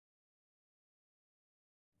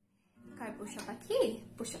পোষা পাখি?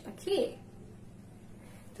 পোষা পাখি?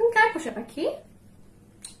 তুমি কার পোষা পাখি?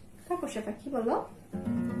 কার পোষা পাখি বলো?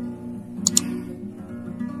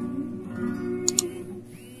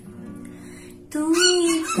 তুমি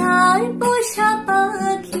কার পোষা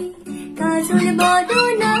পাখি? কাজল বড়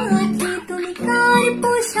নাকি? তুমি কার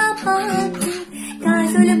পোষা পাখি?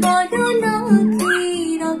 কাজল বড় নাকি?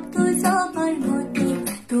 রক্ত জবার মতো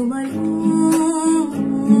তোমার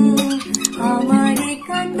আমারে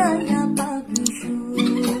কান্দায়া পাখি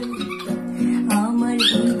সুর। আমার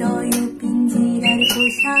হৃদয় পিঞ্জিরার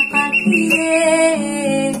পোষা পাখি রে,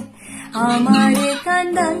 আমারে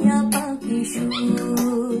কান্দায়া পাখি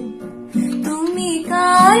সুর। তুমি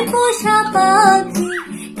কার পোষা পাখি?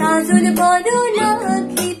 কাজল বড়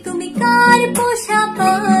নাকি? তুমি কার পোষা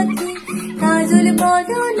পাখি? কাজল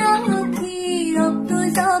বড় নাকি? রক্ত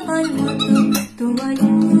জবার মতো তোমার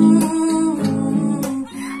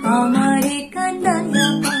আমারে কান্দায়া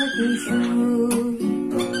পাখি সুর।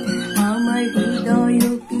 আমার হৃদয়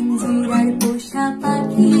পিঞ্জিরার পোষা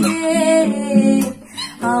পাখি রে,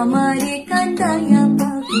 আমারে কান্দায়া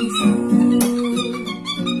পাখি সুর।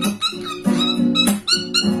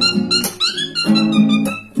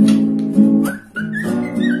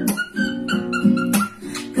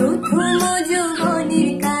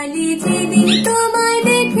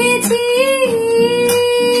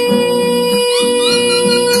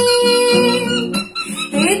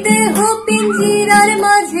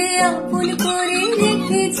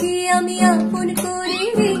 আমি আপন করে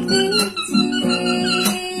রেখেছি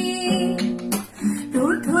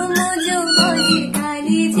প্রথম যৌবনের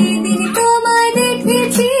কালে যেদিন তোমায়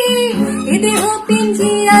দেখেছি, এ দেহ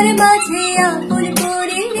পিঞ্জিরার মাঝে আপন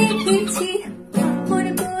করে রেখেছি, আপন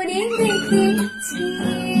করে রেখেছি।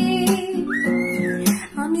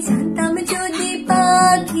 আমি জানতাম যদি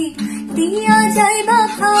পাখি দিয়া যাইবা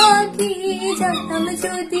ফাঁকি, জানতাম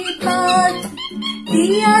যদি পাখি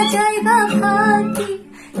দিয়া যাইবা ফাঁকি।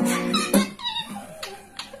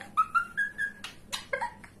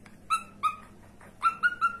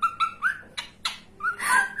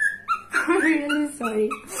 Really sorry.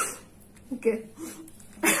 Okay.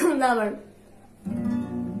 আবার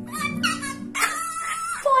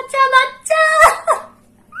পচা বাচ্চা।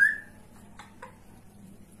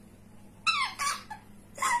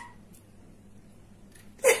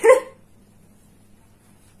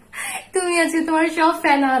 তুমি আজকে তোমার সব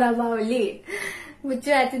ফ্যান হারাবা হলি,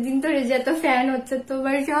 বুঝছো? এতদিন ধরে যে এত ফ্যান হচ্ছে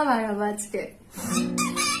তোমার সব হারাবা আজকে।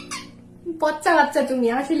 পচা বাচ্চা তুমি,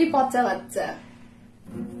 আসলে পচা বাচ্চা।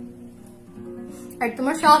 আর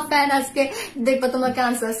তোমার সব ফ্যান আজকে দেখবো তোমাকে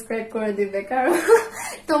আনসাবস্ক্রাইব করে দিবে, কারণ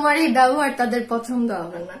তোমার এই ব্যবহার তাদের পছন্দ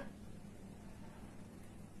হবে না,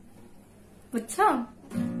 বুঝছো?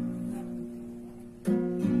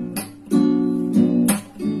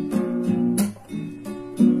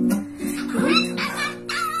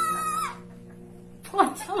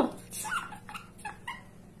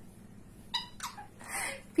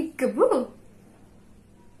 পিকাবু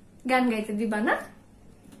গান গাইতে দিবা না?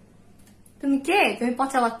 তুমি কে? তুমি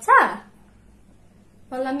পচা বাচ্চা?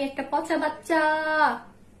 বল আমি একটা পচা বাচ্চা।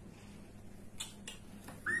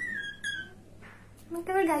 আমাকে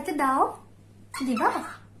এবার গাইতে দাও। দিবা?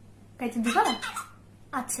 গাইতে দিবা?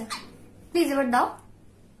 আচ্ছা প্লিজ এবার দাও।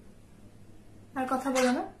 আর কথা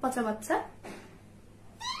বলো না, পচা বাচ্চা।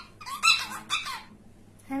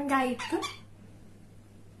 হ্যাঁ গাই একটু।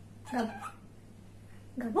 গাবো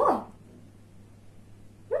গাবো?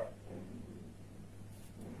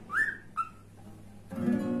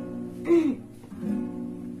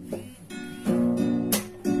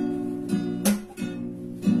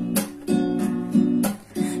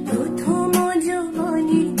 প্রথম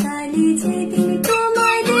যৌবনের কালে যেদিন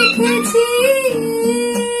তোমায় দেখেছি,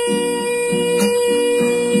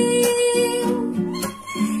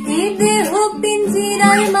 এ দেহ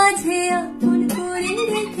পিঞ্জিরার মাঝে আপন করে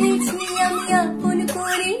রেখেছি, আমি আপন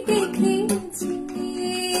করে রেখেছি।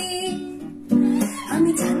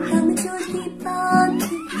 আমি জানতাম যদি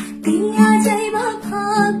পাখি দিয়া যাইবা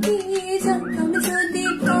ফাঁকি, জানতাম যদি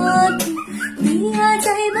পাখি দিয়া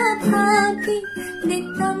যাইবা ফাঁকি,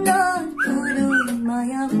 দেখতাম না তোর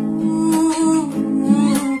মায়া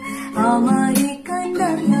আমারে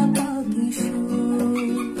কান্দায়া পাখি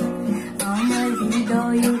সুর। আমার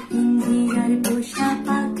হৃদয় পিঞ্জিরার পোষা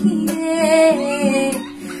পাখি রে,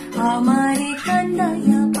 আমারে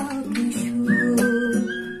কান্দায়া পাখি সুর।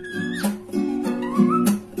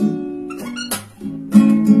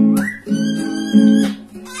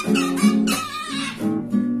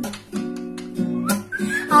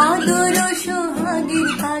 আদর সোহাগের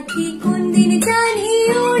পাখি কোন দিন জানি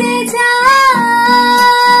উড়ে যায়,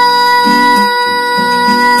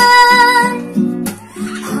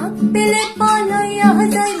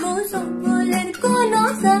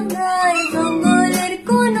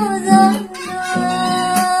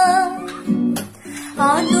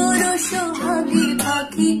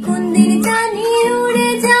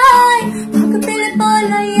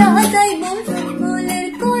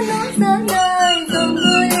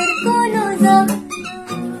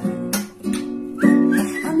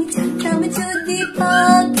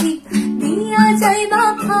 যাইবা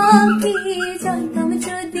ফাঁকি জানতাম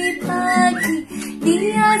যদি থাকি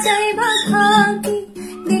দিয়া যাইবা ফাঁকি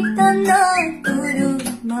দেখতাম না তোর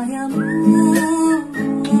মায়া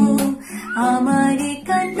আমারে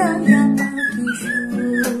কান্দায়া পাখি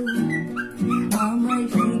আমার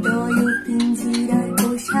হৃদয় পিঞ্জিরার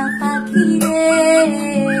পোষা পাখি রে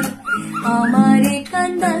আমারে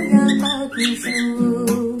কান্দায়া পাখি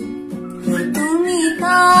তুমি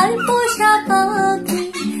কার পোষা পাখি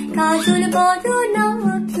কাজল বড়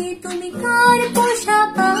নাকি তুমি কার পোষা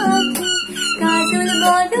পাখি কাজল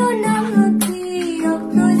বড় নাকি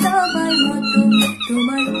রক্ত যাবার মতো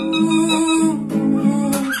তোমার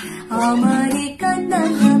আমারে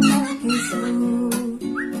কান্দায়া পাখি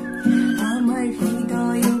আমার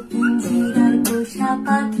হৃদয় পিঞ্জিরার পোষা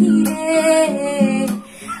পাখি রে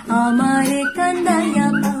আমারে কান্দায়া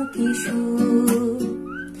পাখি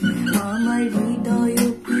আমার হৃদয়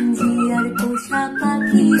পিঞ্জিরার পোষা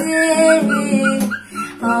পাখি রে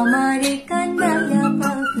আমারে কান্দায়া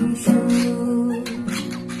পাখি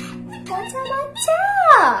পচা বাচ্চা,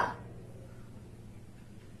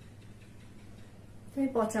 তুমি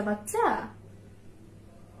পচা বাচ্চা।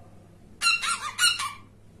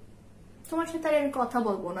 তোমার সাথে আর আমি কথা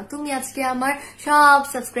বলবো না, তুমি আজকে আমার সব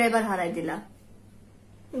সাবস্ক্রাইবার হারাই দিলা,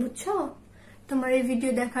 বুঝছো? তোমার এই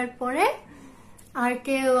ভিডিও দেখার পরে আর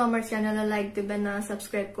কেউ আমার চ্যানেলে লাইক দেবে না,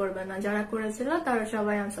 সাবস্ক্রাইব করবে না, যারা করেছিল তারা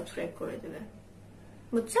সবাই আনসাবস্ক্রাইব করে দেবে,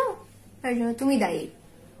 বুঝছো? তার জন্য তুমি দায়ী।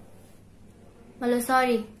 বলো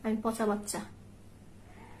সরি, আমি পচা বাচ্চা।